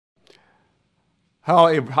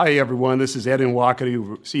Hi everyone. This is Nwokedi,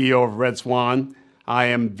 CEO of RedSwan. I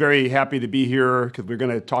am very happy to be here because we're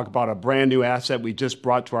going to talk about a brand new asset we just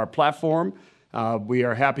brought to our platform. We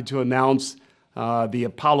are happy to announce the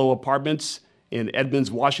Apollo Apartments in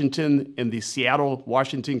Edmonds, Washington, in the Seattle,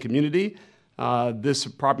 Washington community. This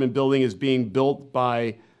apartment building is being built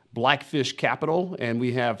by Blackfish Capital, and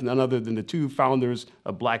we have none other than the two founders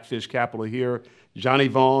of Blackfish Capital here, Johnny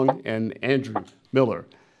Vong and Andrew Miller.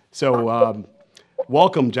 So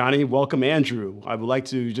welcome, Johnny. Welcome, Andrew. I would like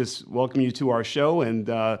to just welcome you to our show and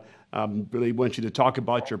really want you to talk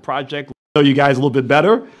about your project, know you guys a little bit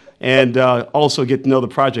better, and also get to know the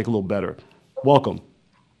project a little better. Welcome.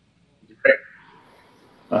 Great.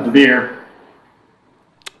 Glad to be here.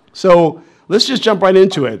 So let's just jump right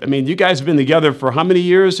into it. I mean, you guys have been together for how many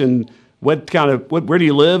years, and where do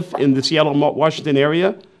you live in the Seattle, Washington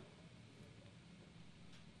area?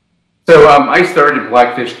 So I started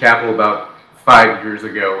Blackfish Capital about 5 years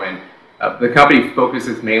ago, and the company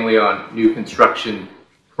focuses mainly on new construction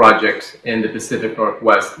projects in the Pacific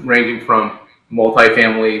Northwest, ranging from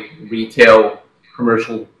multifamily, retail,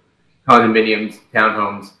 commercial, condominiums,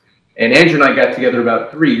 townhomes. And Andrew and I got together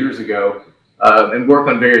about 3 years ago and worked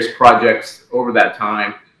on various projects over that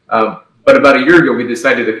time. But about a year ago, we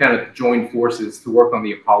decided to kind of join forces to work on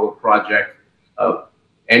the Apollo project.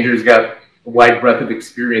 Andrew's got a wide breadth of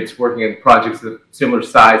experience working in projects of similar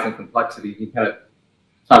size and complexity. He kind of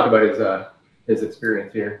talk about his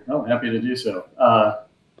experience here. Oh, happy to do so.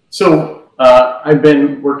 I've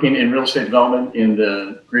been working in real estate development in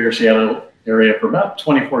the greater Seattle area for about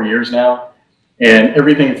 24 years now, and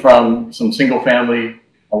everything from some single family,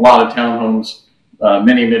 a lot of townhomes,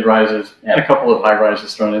 many mid-rises, and a couple of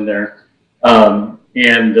high-rises thrown in there.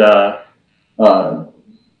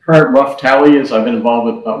 Current rough tally is I've been involved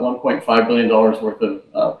with about $1.5 billion worth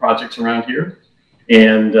of projects around here.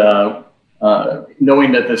 And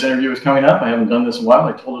knowing that this interview is coming up, I haven't done this in a while,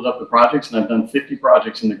 I totaled up the projects, and I've done 50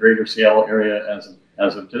 projects in the greater Seattle area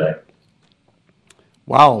as of today.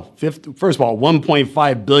 Wow. First of all,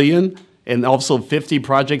 1.5 billion and also 50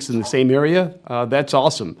 projects in the same area. That's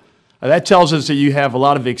awesome. That tells us that you have a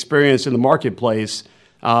lot of experience in the marketplace.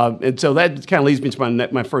 And so that kind of leads me to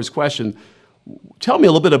my first question. Tell me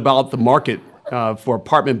a little bit about the market for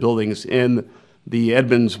apartment buildings in the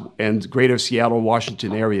Edmonds and greater Seattle,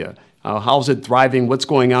 Washington area. How's it thriving? What's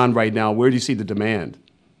going on right now? Where do you see the demand?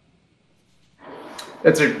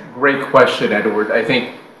 That's a great question, Edward. I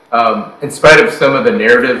think in spite of some of the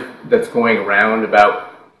narrative that's going around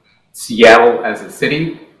about Seattle as a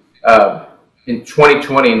city, in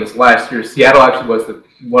 2020, in this last year, Seattle actually was the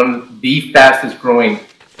fastest growing,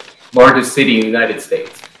 largest city in the United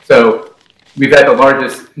States. So we've had the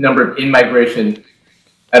largest number of in-migration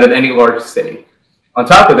out of any large city. On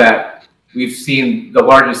top of that, we've seen the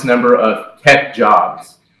largest number of tech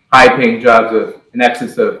jobs, high-paying jobs of in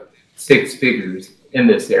excess of 6 figures in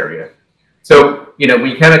this area. So, when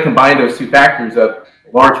you kind of combine those two factors of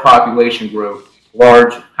large population growth,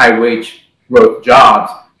 large high-wage growth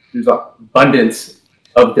jobs, there's an abundance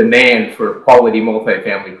of demand for quality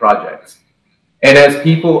multifamily projects. And as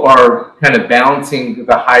people are kind of balancing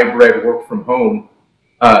the hybrid work from home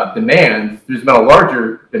demand, there's been a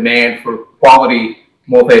larger demand for quality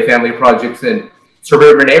multifamily projects in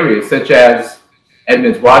suburban areas such as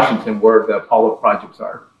Edmonds, Washington, where the Apollo projects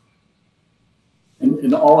are.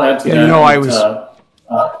 And I'll add to that.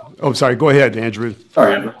 Oh, sorry. Go ahead, Andrew.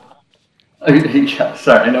 Sorry, Andrew.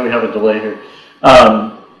 Sorry, I know we have a delay here.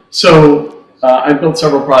 I've built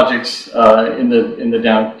several projects in the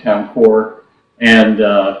downtown core. And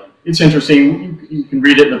it's interesting, you can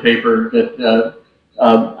read it in the paper, that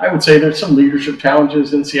I would say there's some leadership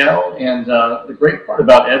challenges in Seattle. And the great part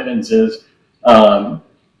about Edmonds is,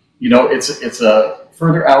 it's a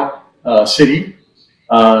further out city,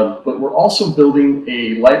 but we're also building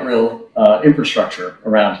a light rail infrastructure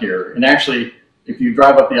around here. And actually, if you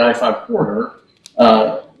drive up the I-5 corridor,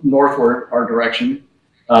 northward, our direction,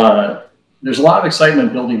 there's a lot of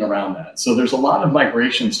excitement building around that. So there's a lot of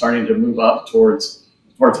migration starting to move up towards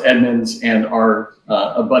Edmonds and our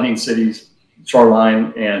abutting cities,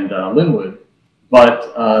 Shoreline and Linwood.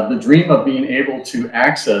 But the dream of being able to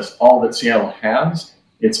access all that Seattle has,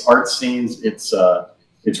 its art scenes, its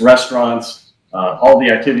restaurants, all the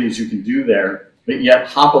activities you can do there, but yet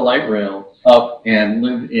hop a light rail up and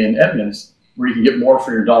live in Edmonds, where you can get more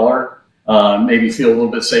for your dollar, maybe feel a little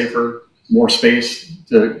bit safer, more space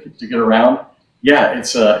to get around. Yeah,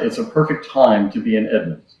 it's a perfect time to be in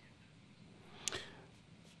Edmonds.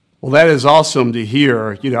 Well, that is awesome to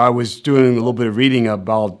hear. I was doing a little bit of reading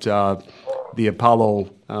about the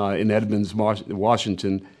Apollo in Edmonds,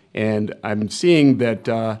 Washington, and I'm seeing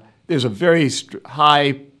that there's a very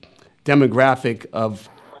high demographic of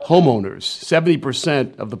homeowners.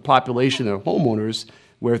 70% of the population are homeowners,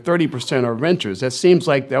 where 30% are renters. That seems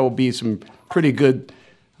like that will be some pretty good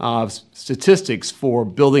statistics for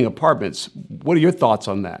building apartments. What are your thoughts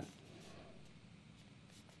on that?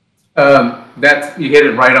 You hit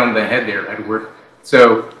it right on the head there, Edward.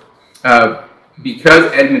 So because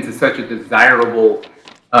Edmonds is such a desirable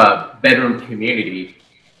bedroom community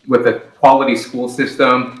with a quality school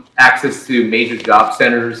system, access to major job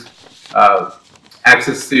centers,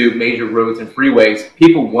 access to major roads and freeways,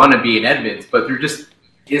 people want to be in Edmonds, but there just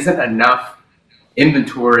isn't enough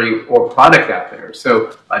inventory or product out there.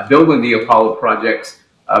 So by building the Apollo projects,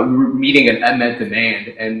 we're meeting an unmet demand,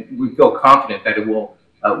 and we feel confident that it will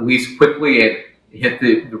lease quickly and hit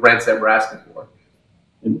the rents that we're asking for.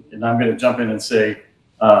 And I'm going to jump in and say,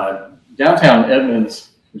 downtown Edmonds,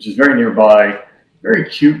 which is very nearby, very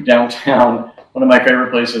cute downtown, one of my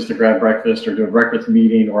favorite places to grab breakfast or do a breakfast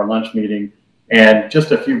meeting or a lunch meeting, and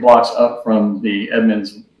just a few blocks up from the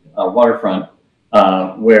Edmonds waterfront,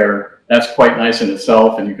 where that's quite nice in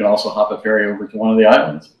itself, and you can also hop a ferry over to one of the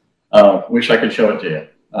islands. Wish I could show it to you.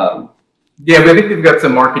 Yeah, but I think we've got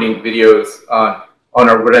some marketing videos on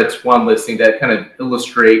our RedSwan listing that kind of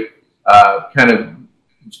illustrate kind of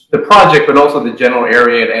the project, but also the general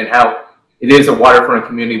area and how it is a waterfront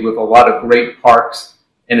community with a lot of great parks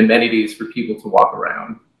and amenities for people to walk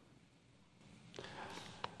around.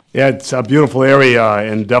 Yeah, it's a beautiful area,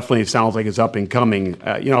 and definitely sounds like it's up and coming.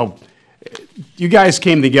 You know, you guys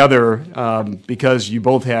came together because you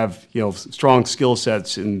both have, you know, strong skill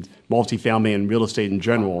sets in multifamily and real estate in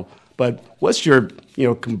general. But what's your, you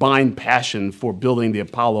know, combined passion for building the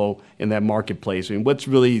Apollo in that marketplace? I mean, what's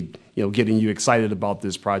really, you know, getting you excited about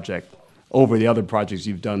this project over the other projects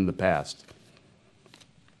you've done in the past?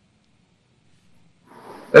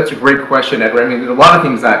 That's a great question, Edward. I mean, there's a lot of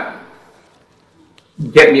things that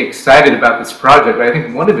get me excited about this project, but I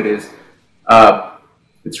think one of it is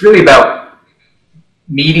it's really about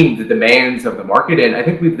meeting the demands of the market, and I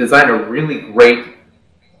think we've designed a really great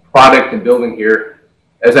product and building here.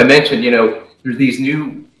 As I mentioned, you know, there's these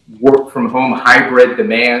new work from home hybrid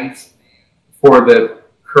demands for the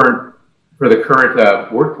current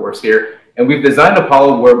workforce here, and we've designed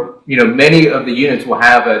Apollo where, you know, many of the units will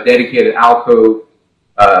have a dedicated alcove,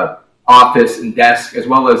 office and desk, as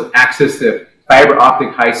well as access to fiber optic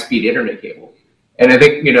high-speed internet cable. And I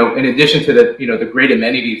think, you know, in addition to the, you know, the great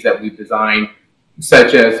amenities that we've designed,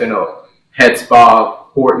 such as, you know, head spa,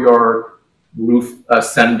 courtyard, roof,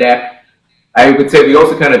 sun deck, I would say we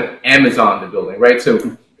also kind of Amazon the building, right?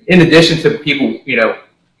 So in addition to people, you know,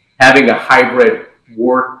 having a hybrid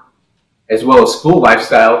work as well as school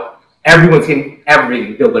lifestyle, everyone's getting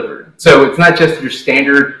everything delivered. So it's not just your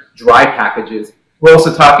standard dry packages. We're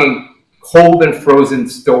also talking cold and frozen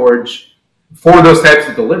storage for those types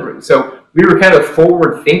of deliveries. So we were kind of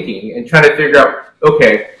forward thinking and trying to figure out,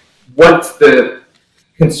 okay, what's the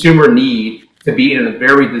consumer need to be in a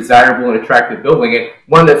very desirable and attractive building, and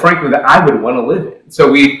one that frankly that I would want to live in.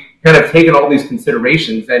 So we kind of taken all these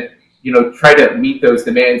considerations and, you know, try to meet those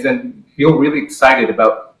demands and feel really excited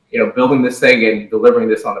about, you know, building this thing and delivering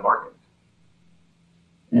this on the market.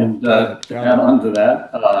 And to add on to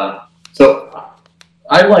that, so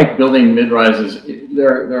I like building mid-rises.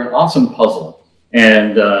 They're an awesome puzzle,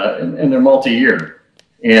 and they're multi-year.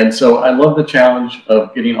 And so I love the challenge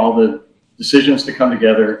of getting all the decisions to come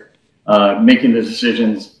together, making the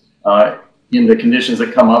decisions in the conditions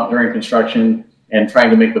that come up during construction, and trying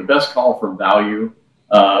to make the best call for value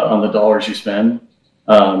on the dollars you spend.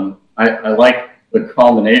 I like the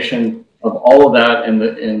combination of all of that,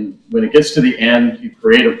 and when it gets to the end, you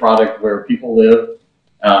create a product where people live.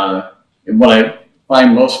 And what I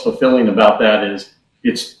find most fulfilling about that is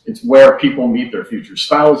it's where people meet their future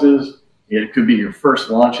spouses. It could be your first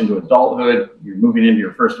launch into adulthood. You're moving into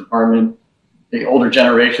your first apartment. The older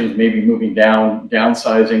generations may be moving down,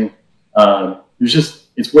 downsizing.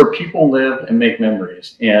 It's where people live and make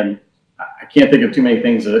memories. And I can't think of too many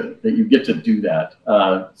things that you get to do that.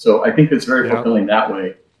 So I think it's very fulfilling that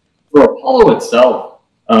way. For Apollo itself,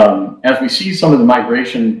 as we see some of the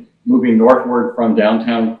migration moving northward from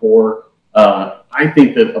downtown core, I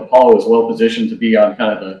think that Apollo is well positioned to be on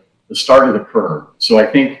kind of the start of the curve. So I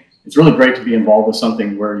think it's really great to be involved with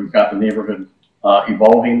something where you've got the neighborhood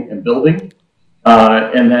evolving and building.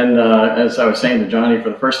 And then, as I was saying to Johnny, for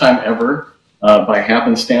the first time ever, by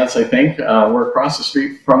happenstance, I think, we're across the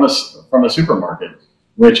street from a supermarket,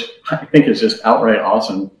 which I think is just outright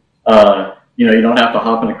awesome. You know, you don't have to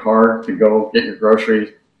hop in a car to go get your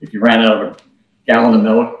groceries. If you ran out of a gallon of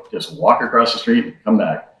milk, just walk across the street and come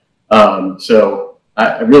back. So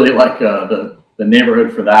I really like the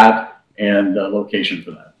neighborhood for that. and location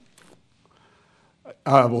for that.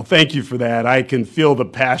 Well, thank you for that. I can feel the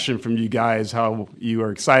passion from you guys, how you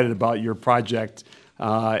are excited about your project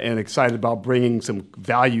and excited about bringing some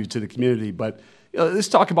value to the community. But let's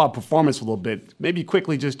talk about performance a little bit. Maybe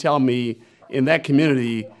quickly just tell me, in that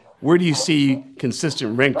community, where do you see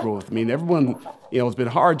consistent rent growth? I mean, everyone, it's been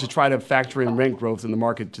hard to try to factor in rent growth in the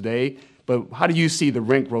market today, but how do you see the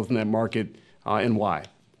rent growth in that market and why?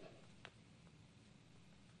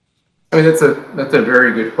 I mean, that's a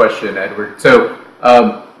very good question, Edward. So,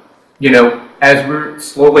 as we're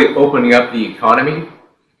slowly opening up the economy,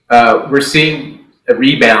 we're seeing a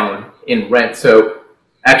rebound in rent. So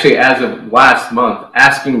actually, as of last month,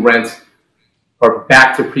 asking rents are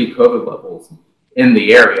back to pre-COVID levels in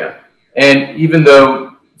the area. And even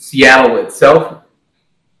though Seattle itself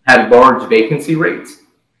had large vacancy rates,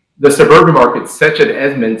 the suburban markets, such as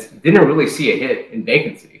Edmonds, didn't really see a hit in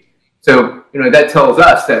vacancy. So, that tells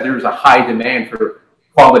us that there's a high demand for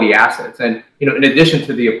quality assets. And, in addition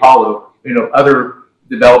to the Apollo, other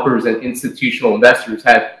developers and institutional investors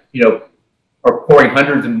are pouring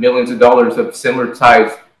hundreds of millions of dollars of similar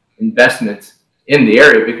sized investments in the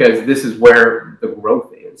area because this is where the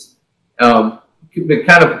growth is. But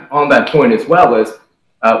kind of on that point as well as,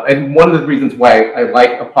 and one of the reasons why I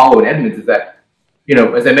like Apollo and Edmonds is that,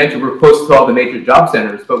 as I mentioned, we're close to all the major job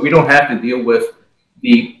centers, but we don't have to deal with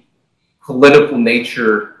the political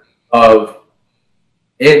nature of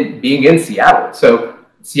being in Seattle. So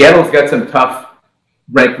Seattle's got some tough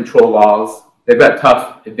rent control laws. They've got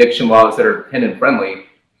tough eviction laws that are tenant friendly.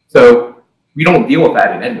 So we don't deal with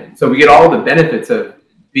that in Edmonds. So we get all the benefits of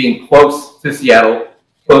being close to Seattle,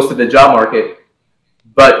 close to the job market,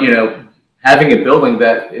 but, having a building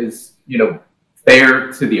that is,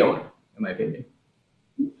 fair to the owner, in my opinion.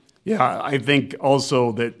 Yeah, I think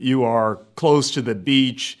also that you are close to the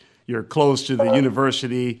beach, you're close to the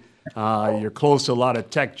university, you're close to a lot of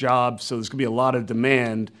tech jobs, so there's going to be a lot of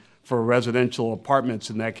demand for residential apartments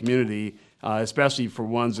in that community, especially for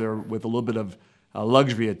ones that are with a little bit of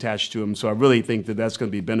luxury attached to them. So I really think that that's going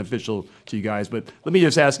to be beneficial to you guys. But let me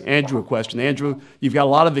just ask Andrew a question. Andrew, you've got a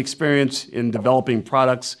lot of experience in developing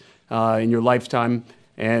products in your lifetime,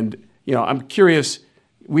 and I'm curious.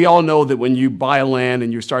 We all know that when you buy land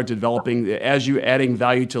and you start developing, as you're adding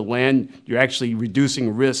value to land, you're actually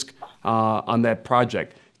reducing risk on that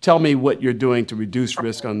project. Tell me what you're doing to reduce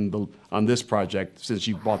risk on this project since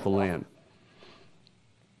you bought the land.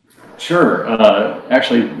 Sure.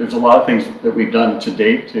 Actually, there's a lot of things that we've done to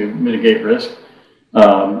date to mitigate risk.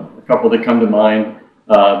 A couple that come to mind.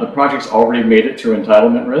 The project's already made it through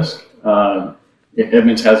entitlement risk.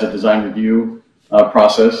 Edmonds has a design review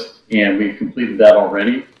process, and we've completed that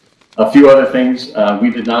already. A few other things. We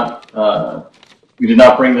did not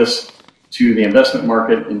bring this to the investment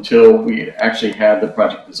market until we actually had the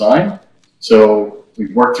project design. So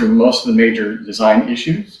we've worked through most of the major design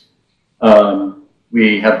issues.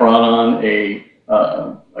 We have brought on a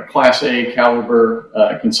Class A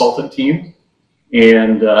caliber consultant team,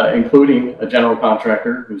 and including a general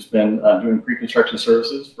contractor who's been doing pre-construction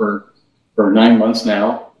services for 9 months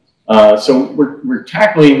now. So we're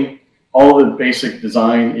tackling all the basic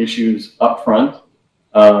design issues up front,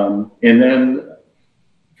 and then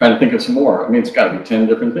trying to think of some more. I mean, it's got to be 10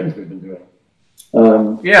 different things we've been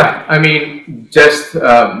doing. Yeah, I mean, just,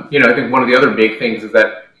 I think one of the other big things is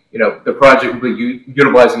that, the project will be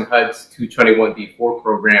utilizing HUD's 221D4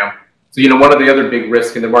 program. So, one of the other big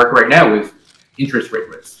risks in the market right now is interest rate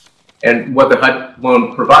risk. And what the HUD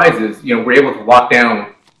loan provides is, we're able to lock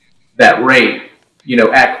down that rate,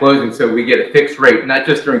 at closing. So we get a fixed rate, not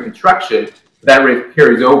just during construction, but that rate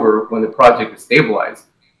carries over when the project is stabilized.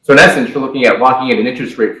 So in essence, you're looking at locking in an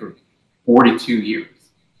interest rate for 42 years.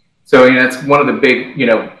 So, that's one of the big,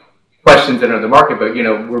 questions that are in the market, but,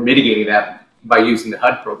 we're mitigating that by using the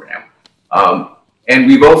HUD program. And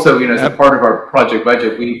we've also, as a part of our project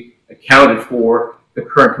budget, we accounted for the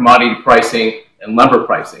current commodity pricing and lumber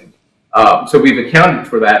pricing. So we've accounted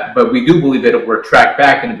for that, but we do believe that it will track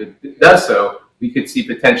back, and if it does so, we could see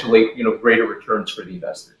potentially, greater returns for the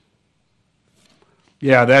investors.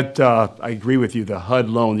 Yeah, I agree with you. The HUD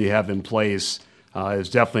loan you have in place is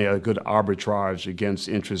definitely a good arbitrage against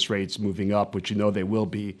interest rates moving up, which they will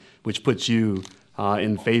be, which puts you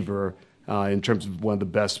in favor in terms of one of the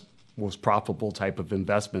best, most profitable type of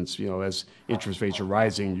investments. As interest rates are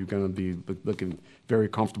rising, you're going to be looking very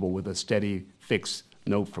comfortable with a steady fixed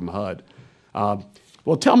note from HUD.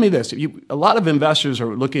 Well, tell me this. A lot of investors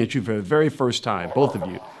are looking at you for the very first time, both of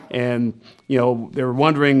you. And, they're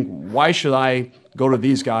wondering, why should I go to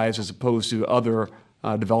these guys as opposed to other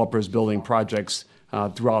developers building projects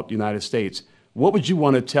throughout the United States? What would you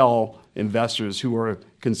want to tell investors who are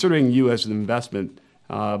considering you as an investment,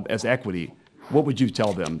 as equity, what would you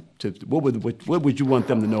tell them? What would you want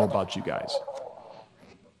them to know about you guys?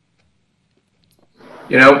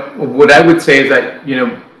 What I would say is that,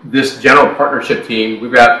 this general partnership team,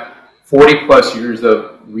 we've got 40 plus years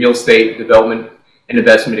of real estate development and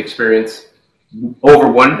investment experience, over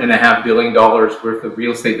 $1.5 billion worth of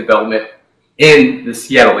real estate development in the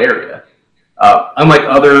Seattle area. Unlike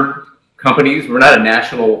other companies, we're not a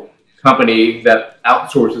national company that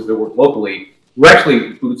outsources their work locally. We're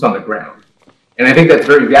actually boots on the ground. And I think that's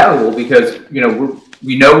very valuable because,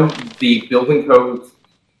 we know the building codes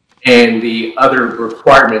and the other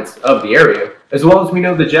requirements of the area, as well as we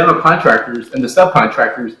know the general contractors and the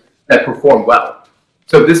subcontractors that perform well.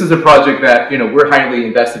 So this is a project that, we're highly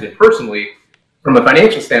invested in personally. From a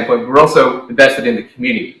financial standpoint, we're also invested in the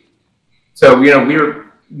community. So,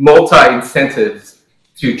 we're multi-incentives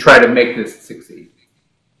to try to make this succeed.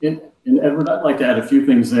 And Edward, I'd like to add a few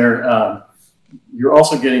things there. You're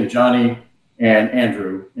also getting Johnny and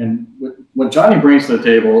Andrew. And what Johnny brings to the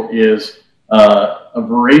table is a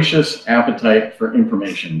voracious appetite for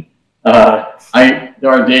information. There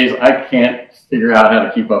are days I can't figure out how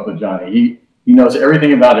to keep up with Johnny. He knows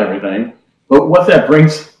everything about everything. But what that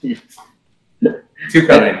brings... Two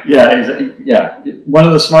coming. Yeah. One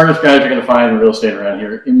of the smartest guys you're going to find in real estate around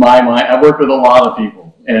here, in my mind. I've worked with a lot of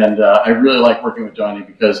people, and I really like working with Johnny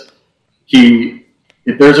because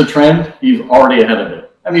if there's a trend, he's already ahead of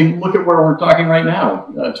it. I mean, look at where we're talking right now.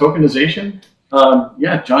 Tokenization.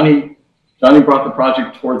 Johnny brought the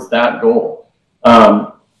project towards that goal,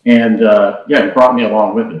 he brought me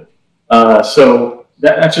along with it. So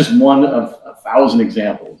that's just one of 1,000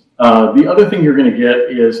 examples. The other thing you're going to get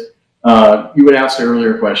is. You would ask the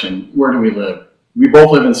earlier question, where do we live? We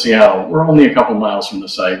both live in Seattle. We're only a couple miles from the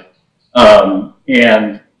site. And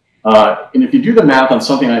if you do the math on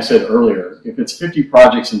something I said earlier, if it's 50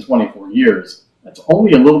 projects in 24 years, that's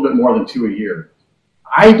only a little bit more than 2 a year.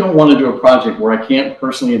 I don't want to do a project where I can't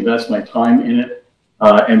personally invest my time in it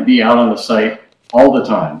and be out on the site all the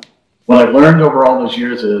time. What I've learned over all those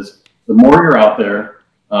years is the more you're out there,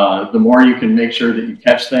 the more you can make sure that you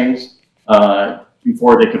catch things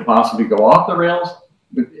before they could possibly go off the rails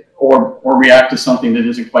or react to something that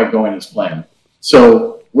isn't quite going as planned.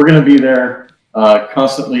 So we're going to be there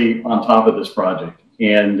constantly on top of this project.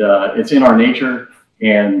 And it's in our nature.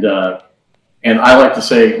 And I like to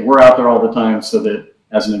say we're out there all the time so that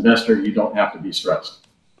as an investor, you don't have to be stressed.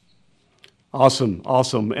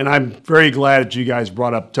 Awesome. And I'm very glad that you guys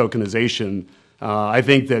brought up tokenization. I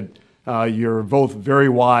think that you're both very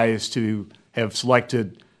wise to have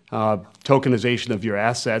selected tokenization of your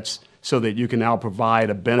assets so that you can now provide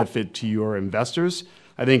a benefit to your investors.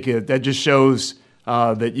 I think that just shows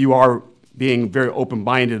that you are being very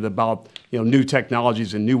open-minded about new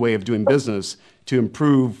technologies and new way of doing business to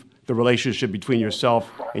improve the relationship between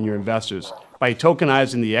yourself and your investors. By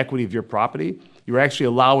tokenizing the equity of your property, you're actually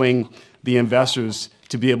allowing the investors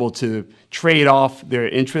to be able to trade off their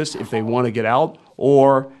interest if they want to get out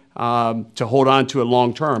or to hold on to it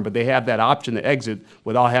long term, but they have that option to exit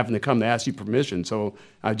without having to come to ask you permission. So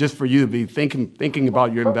just for you to be thinking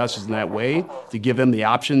about your investors in that way, to give them the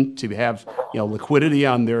option to have liquidity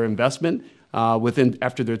on their investment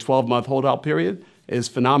after their 12-month holdout period is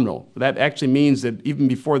phenomenal. That actually means that even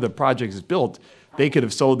before the project is built, they could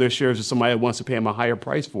have sold their shares to somebody that wants to pay them a higher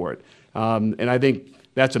price for it. And I think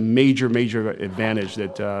that's a major advantage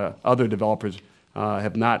that other developers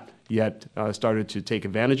have not yet started to take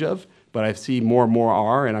advantage of, but I see more and more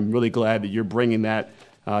are, and I'm really glad that you're bringing that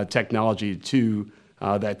technology to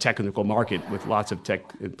that technical market with lots of tech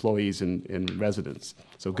employees and residents.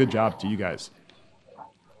 So good job to you guys.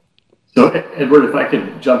 So Edward, if I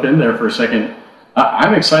could jump in there for a second,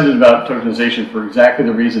 I'm excited about tokenization for exactly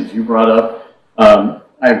the reasons you brought up.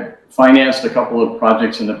 I've financed a couple of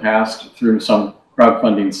projects in the past through some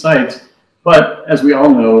crowdfunding sites, but as we all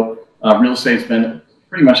know, real estate's been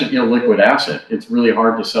pretty much an illiquid asset. It's really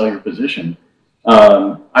hard to sell your position.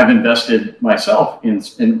 I've invested myself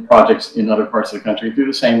in projects in other parts of the country through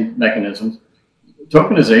the same mechanisms.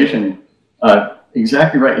 Tokenization,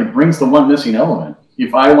 exactly right. It brings the one missing element.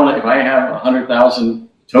 If I have 100,000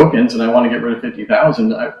 tokens and I want to get rid of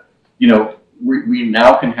 50,000, we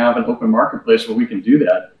now can have an open marketplace where we can do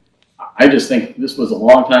that. I just think this was a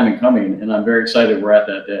long time in coming, and I'm very excited we're at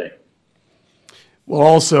that day. Well,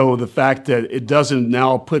 also the fact that it doesn't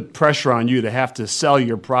now put pressure on you to have to sell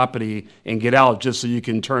your property and get out just so you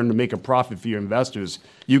can turn to make a profit for your investors.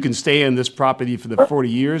 You can stay in this property for the 40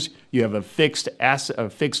 years. You have a fixed asset, a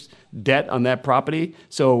fixed debt on that property.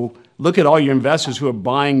 So look at all your investors who are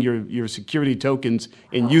buying your security tokens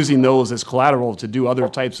and using those as collateral to do other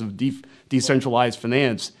types of decentralized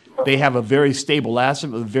finance, they have a very stable asset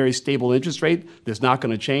with a very stable interest rate that's not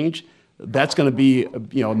going to change. That's going to be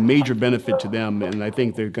a major benefit to them, and I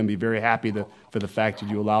think they're going to be very happy for the fact that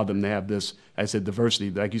you allow them to have this, I said,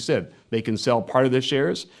 diversity. Like you said, they can sell part of their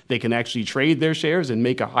shares, they can actually trade their shares and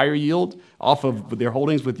make a higher yield off of their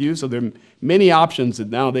holdings with you. So there are many options that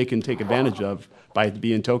now they can take advantage of by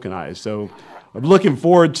being tokenized. So I'm looking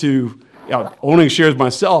forward to owning shares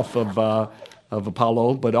myself of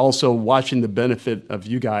Apollo, but also watching the benefit of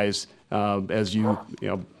you guys as you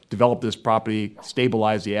develop this property,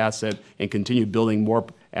 stabilize the asset, and continue building more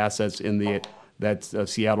assets in that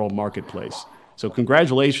Seattle marketplace. So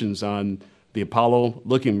congratulations on the Apollo.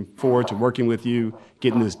 Looking forward to working with you,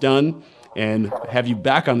 getting this done, and have you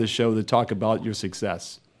back on the show to talk about your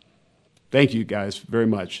success. Thank you guys very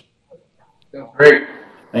much. Great.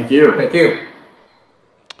 Thank you. Thank you.